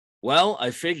Well, I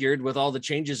figured with all the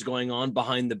changes going on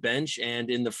behind the bench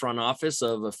and in the front office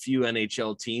of a few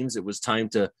NHL teams, it was time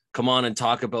to come on and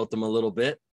talk about them a little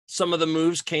bit. Some of the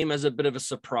moves came as a bit of a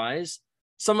surprise.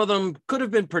 Some of them could have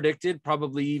been predicted,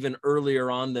 probably even earlier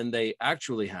on than they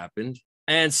actually happened.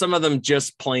 And some of them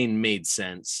just plain made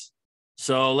sense.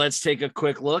 So let's take a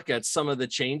quick look at some of the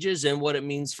changes and what it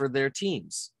means for their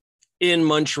teams. In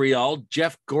Montreal,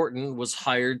 Jeff Gorton was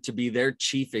hired to be their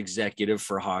chief executive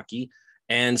for hockey.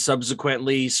 And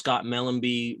subsequently, Scott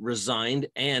Mellanby resigned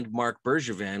and Marc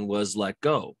Bergevin was let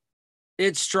go.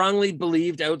 It's strongly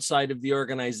believed outside of the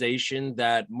organization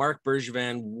that Marc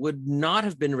Bergevin would not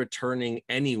have been returning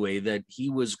anyway, that he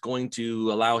was going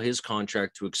to allow his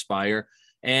contract to expire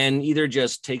and either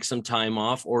just take some time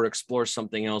off or explore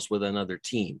something else with another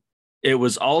team. It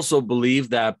was also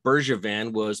believed that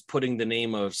Bergevin was putting the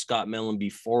name of Scott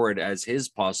Mellanby forward as his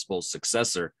possible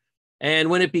successor. And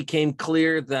when it became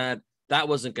clear that that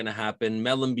wasn't going to happen,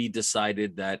 Mellanby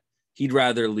decided that he'd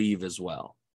rather leave as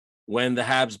well. When the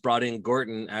Habs brought in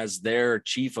Gorton as their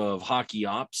chief of hockey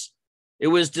ops, it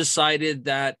was decided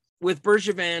that with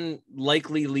Bergevin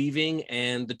likely leaving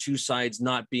and the two sides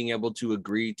not being able to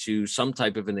agree to some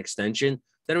type of an extension,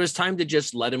 that it was time to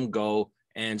just let him go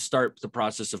and start the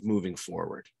process of moving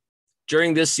forward.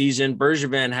 During this season,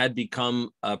 Bergevin had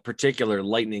become a particular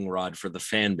lightning rod for the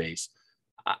fan base.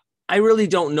 I really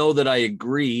don't know that I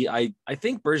agree. I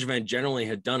think Bergevin generally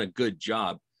had done a good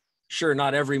job. Sure,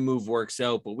 not every move works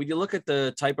out, but when you look at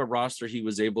the type of roster he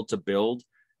was able to build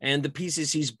and the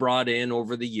pieces he's brought in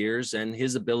over the years and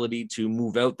his ability to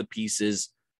move out the pieces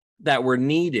that were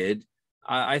needed,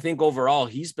 I think overall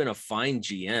he's been a fine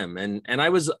GM. And I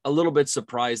was a little bit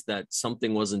surprised that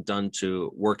something wasn't done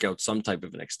to work out some type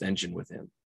of an extension with him.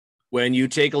 When you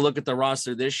take a look at the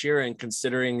roster this year and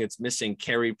considering it's missing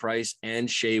Carey Price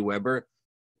and Shea Weber,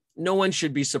 no one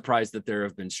should be surprised that there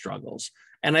have been struggles.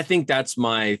 And I think that's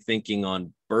my thinking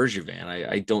on Bergevin.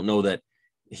 I don't know that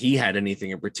he had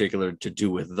anything in particular to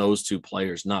do with those two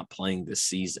players not playing this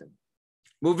season.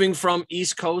 Moving from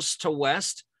East Coast to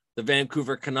West, the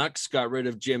Vancouver Canucks got rid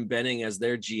of Jim Benning as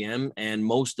their GM and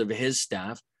most of his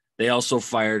staff. They also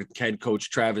fired head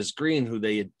coach Travis Green, who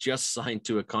they had just signed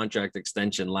to a contract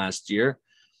extension last year.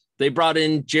 They brought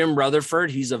in Jim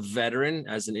Rutherford. He's a veteran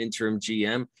as an interim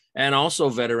GM, and also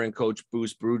veteran coach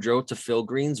Bruce Boudreau to fill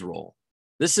Green's role.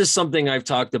 This is something I've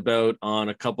talked about on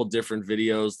a couple different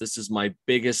videos. This is my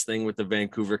biggest thing with the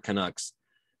Vancouver Canucks.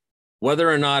 Whether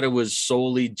or not it was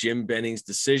solely Jim Benning's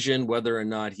decision, whether or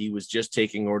not he was just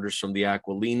taking orders from the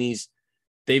Aquilinis,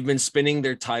 they've been spinning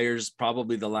their tires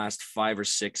probably the last 5 or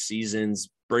 6 seasons,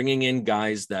 bringing in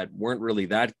guys that weren't really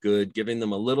that good, giving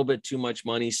them a little bit too much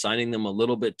money, signing them a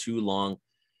little bit too long,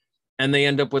 and they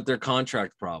end up with their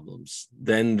contract problems.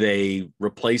 Then they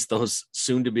replace those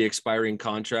soon-to-be expiring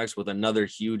contracts with another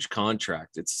huge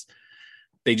contract.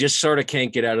 They just sort of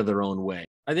can't get out of their own way.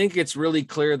 I think it's really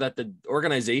clear that the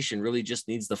organization really just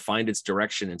needs to find its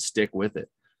direction and stick with it.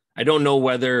 I don't know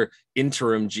whether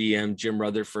interim GM Jim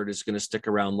Rutherford is going to stick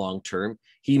around long-term.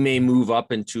 He may move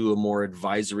up into a more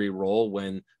advisory role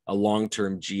when a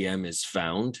long-term GM is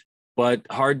found, but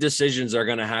hard decisions are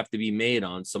going to have to be made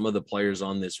on some of the players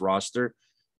on this roster.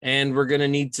 And we're going to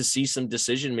need to see some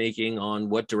decision-making on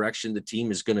what direction the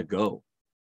team is going to go.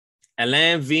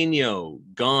 Alain Vigneault,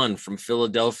 gone from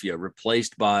Philadelphia,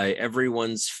 replaced by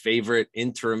everyone's favorite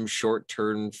interim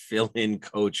short-term fill-in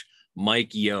coach,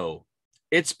 Mike Yeo.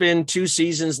 It's been 2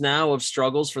 seasons now of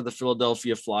struggles for the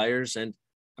Philadelphia Flyers, and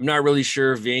I'm not really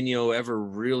sure Vigneault ever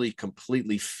really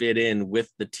completely fit in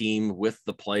with the team, with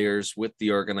the players, with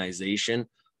the organization.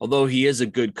 Although he is a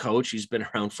good coach, he's been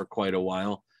around for quite a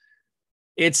while.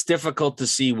 It's difficult to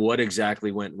see what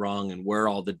exactly went wrong and where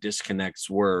all the disconnects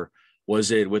were.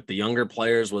 Was it with the younger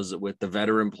players? Was it with the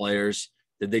veteran players?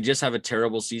 Did they just have a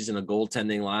terrible season of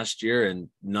goaltending last year and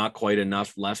not quite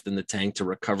enough left in the tank to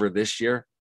recover this year?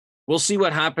 We'll see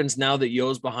what happens now that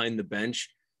Yo's behind the bench.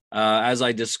 As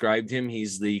I described him,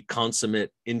 he's the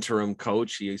consummate interim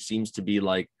coach. He seems to be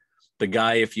like the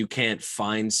guy, if you can't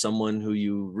find someone who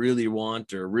you really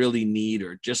want or really need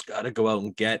or just got to go out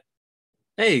and get,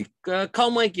 hey,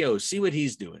 call Mike Yeo, see what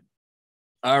he's doing.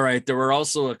 All right, there were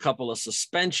also a couple of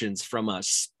suspensions from a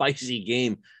spicy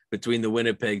game between the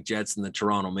Winnipeg Jets and the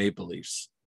Toronto Maple Leafs.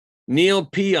 Neil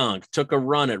Pionk took a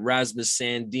run at Rasmus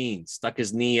Sandin, stuck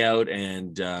his knee out,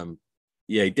 and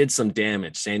he did some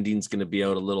damage. Sandin's going to be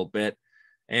out a little bit.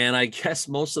 And I guess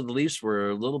most of the Leafs were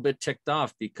a little bit ticked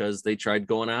off because they tried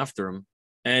going after him.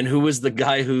 And who was the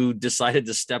guy who decided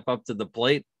to step up to the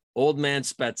plate? Old man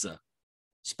Spezza.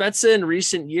 Spezza in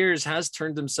recent years has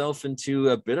turned himself into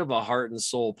a bit of a heart and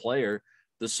soul player,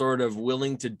 the sort of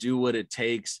willing to do what it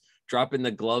takes dropping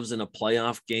the gloves in a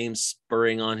playoff game,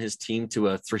 spurring on his team to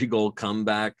a 3-goal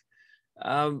comeback.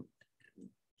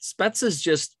 Spezza's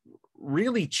just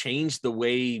really changed the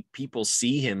way people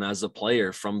see him as a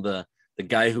player, from the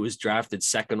guy who was drafted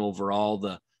second overall,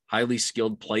 the highly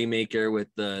skilled playmaker with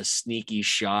the sneaky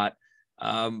shot.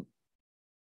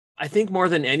 I think more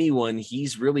than anyone,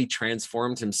 he's really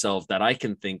transformed himself that I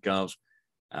can think of,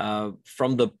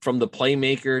 from the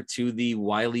playmaker to the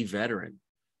wily veteran.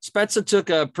 Spezza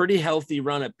took a pretty healthy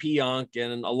run at Pionk,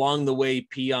 and along the way,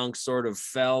 Pionk sort of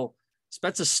fell.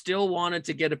 Spezza still wanted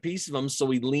to get a piece of him, so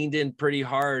he leaned in pretty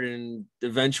hard, and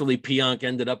eventually Pionk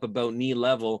ended up about knee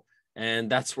level, and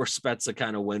that's where Spezza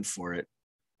kind of went for it.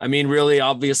 I mean, really,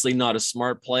 obviously not a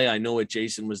smart play. I know what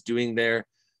Jason was doing there.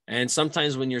 And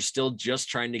sometimes when you're still just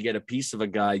trying to get a piece of a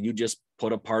guy, you just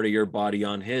put a part of your body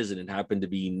on his, and it happened to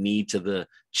be knee to the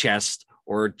chest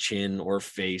or chin or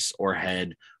face or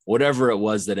head, whatever it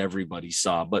was that everybody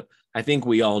saw. But I think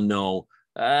we all know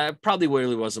probably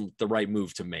really wasn't the right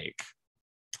move to make.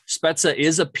 Spezza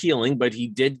is appealing, but he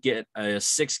did get a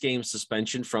 6-game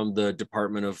suspension from the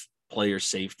Department of Player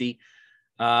Safety.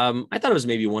 I thought it was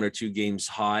maybe 1 or 2 games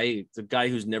high. The guy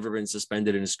who's never been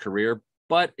suspended in his career,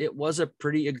 but it was a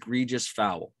pretty egregious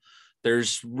foul.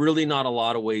 There's really not a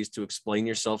lot of ways to explain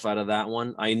yourself out of that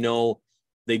one. I know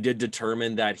they did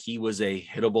determine that he was a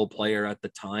hittable player at the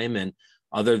time, and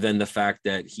other than the fact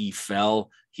that he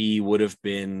fell, he would have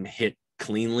been hit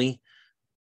cleanly.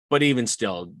 But even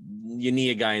still, you knee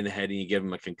a guy in the head and you give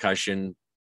him a concussion,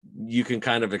 you can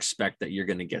kind of expect that you're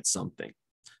going to get something.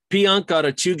 Pionk got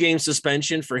a 2-game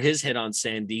suspension for his hit on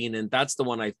Sandin, and that's the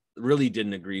one I really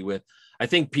didn't agree with. I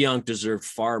think Pionk deserved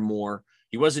far more.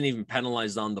 He wasn't even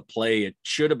penalized on the play. It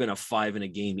should have been a 5 in a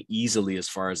game easily, as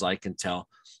far as I can tell.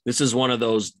 This is one of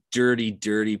those dirty,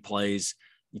 dirty plays,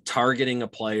 targeting a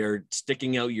player,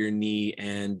 sticking out your knee,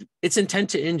 and it's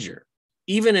intent to injure.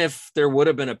 Even if there would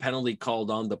have been a penalty called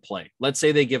on the play, let's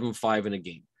say they give him 5 in a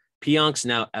game, Pionk's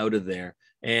now out of there,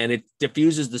 and it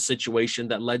diffuses the situation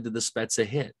that led to the Spezza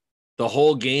hit. The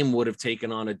whole game would have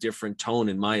taken on a different tone,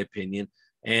 in my opinion,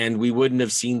 and we wouldn't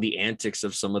have seen the antics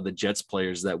of some of the Jets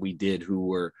players that we did, who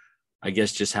were, I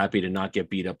guess, just happy to not get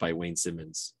beat up by Wayne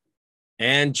Simmons.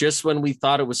 And just when we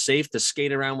thought it was safe to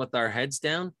skate around with our heads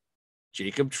down,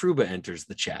 Jacob Trouba enters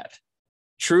the chat.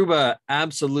 Trouba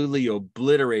absolutely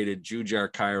obliterated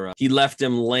Jujar Khaira. He left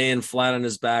him laying flat on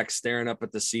his back, staring up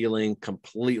at the ceiling,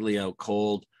 completely out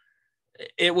cold.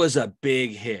 It was a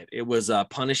big hit. It was a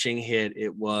punishing hit.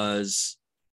 It was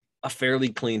a fairly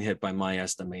clean hit by my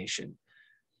estimation.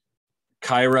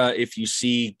 Khaira, if you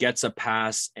see, gets a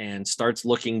pass and starts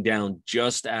looking down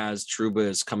just as Trouba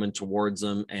is coming towards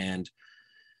him. And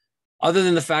other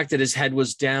than the fact that his head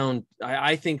was down,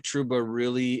 I think Trouba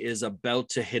really is about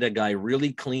to hit a guy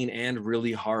really clean and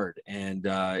really hard. And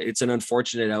it's an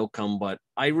unfortunate outcome, but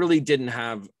I really didn't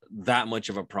have that much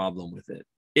of a problem with it.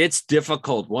 It's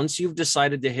difficult. Once you've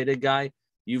decided to hit a guy,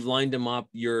 you've lined him up,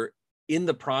 you're in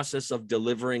the process of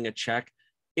delivering a check.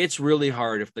 It's really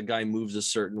hard if the guy moves a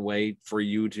certain way for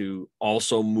you to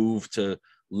also move to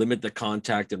limit the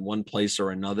contact in one place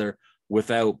or another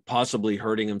without possibly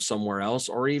hurting him somewhere else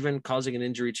or even causing an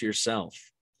injury to yourself.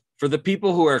 For the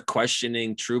people who are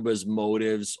questioning Trouba's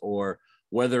motives or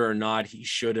whether or not he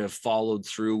should have followed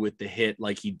through with the hit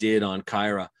like he did on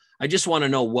Khaira, I just want to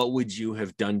know, what would you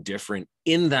have done different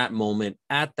in that moment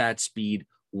at that speed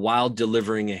while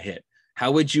delivering a hit?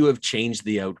 How would you have changed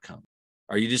the outcome?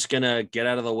 Are you just going to get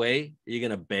out of the way? Are you going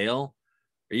to bail?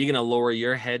 Are you going to lower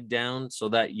your head down so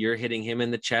that you're hitting him in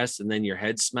the chest and then your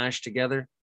head smashed together?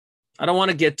 I don't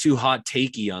want to get too hot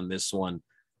takey on this one.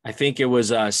 I think it was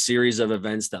a series of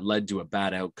events that led to a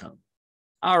bad outcome.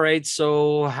 All right,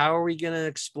 so how are we going to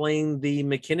explain the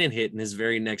Mackinnon hit in his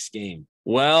very next game?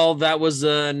 Well, that was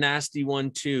a nasty one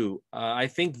too. I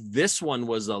think this one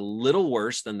was a little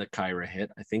worse than the Khaira hit.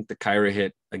 I think the Khaira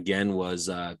hit, again, was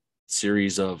a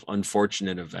series of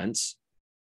unfortunate events.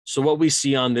 So what we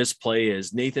see on this play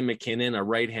is Nathan MacKinnon, a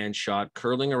right-hand shot,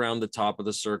 curling around the top of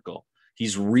the circle.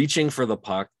 He's reaching for the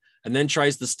puck and then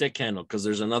tries the stick handle because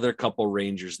there's another couple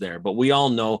Rangers there. But we all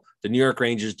know the New York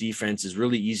Rangers defense is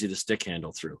really easy to stick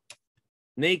handle through.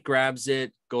 Nate grabs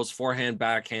it, goes forehand,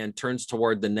 backhand, turns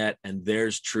toward the net, and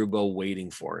there's Trouba waiting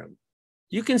for him.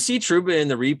 You can see Trouba in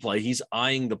the replay. He's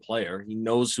eyeing the player. He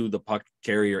knows who the puck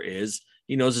carrier is.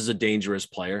 He knows he's a dangerous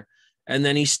player. And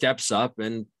then he steps up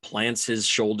and plants his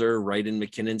shoulder right in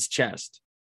McKinnon's chest.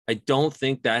 I don't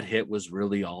think that hit was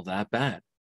really all that bad.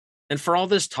 And for all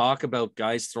this talk about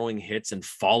guys throwing hits and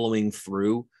following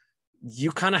through,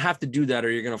 you kind of have to do that or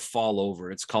you're going to fall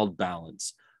over. It's called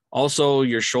balance. Also,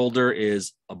 your shoulder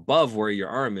is above where your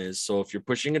arm is. So if you're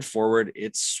pushing it forward,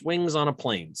 it swings on a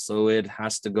plane. So it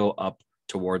has to go up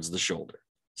towards the shoulder.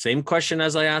 Same question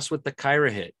as I asked with the Khaira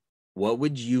hit. What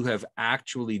would you have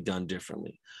actually done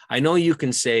differently? I know you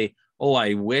can say, oh,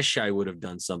 I wish I would have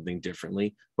done something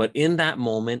differently. But in that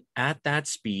moment, at that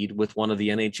speed, with one of the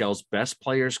NHL's best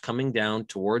players coming down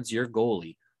towards your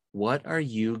goalie, what are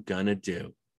you going to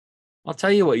do? I'll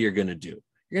tell you what you're going to do.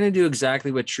 You're going to do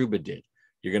exactly what Trouba did.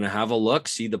 You're going to have a look,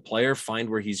 see the player, find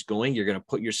where he's going. You're going to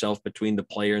put yourself between the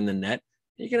player and the net.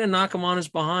 You're going to knock him on his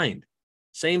behind.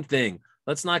 Same thing.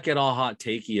 Let's not get all hot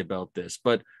takey about this.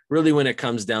 But really, when it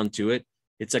comes down to it,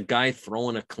 it's a guy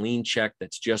throwing a clean check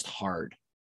that's just hard.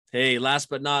 Hey, last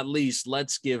but not least,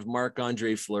 let's give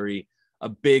Marc-Andre Fleury a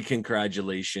big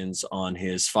congratulations on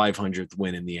his 500th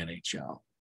win in the NHL.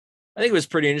 I think it was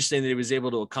pretty interesting that he was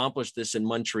able to accomplish this in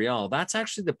Montreal. That's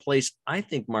actually the place I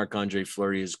think Marc-Andre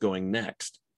Fleury is going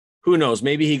next. Who knows?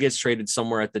 Maybe he gets traded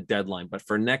somewhere at the deadline. But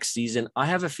for next season, I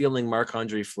have a feeling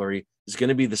Marc-Andre Fleury is going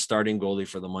to be the starting goalie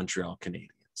for the Montreal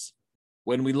Canadiens.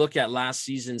 When we look at last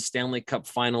season's Stanley Cup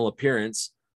final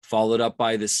appearance, followed up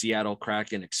by the Seattle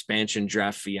Kraken expansion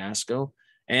draft fiasco,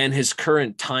 and his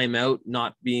current timeout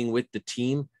not being with the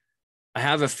team, I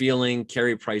have a feeling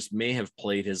Carey Price may have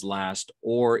played his last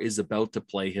or is about to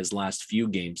play his last few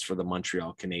games for the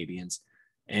Montreal Canadiens.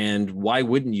 And why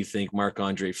wouldn't you think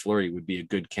Marc-Andre Fleury would be a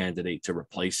good candidate to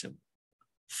replace him?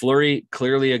 Fleury,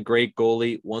 clearly a great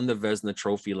goalie, won the Vezina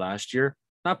Trophy last year.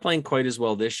 Not playing quite as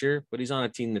well this year, but he's on a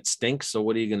team that stinks, so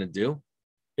what are you going to do?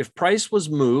 If Price was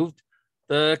moved,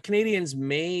 the Canadiens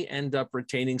may end up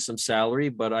retaining some salary,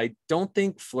 but I don't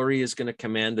think Fleury is going to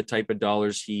command the type of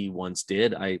dollars he once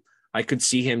did. I could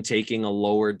see him taking a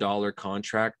lower dollar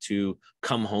contract to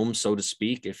come home, so to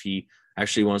speak, if he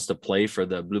actually wants to play for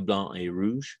the Bleu, Blanc et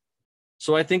Rouge.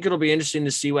 So I think it'll be interesting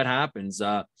to see what happens.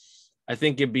 I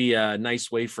think it'd be a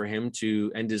nice way for him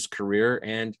to end his career.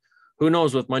 And who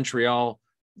knows, with Montreal,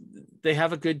 they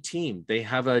have a good team. They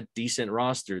have a decent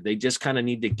roster. They just kind of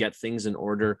need to get things in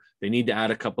order. They need to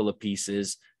add a couple of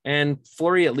pieces. And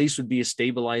Fleury at least would be a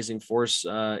stabilizing force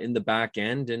in the back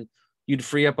end. And you'd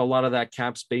free up a lot of that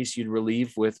cap space you'd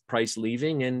relieve with Price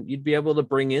leaving, and you'd be able to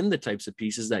bring in the types of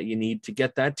pieces that you need to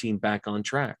get that team back on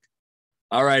track.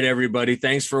 All right, everybody.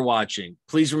 Thanks for watching.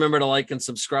 Please remember to like and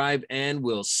subscribe, and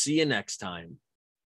we'll see you next time.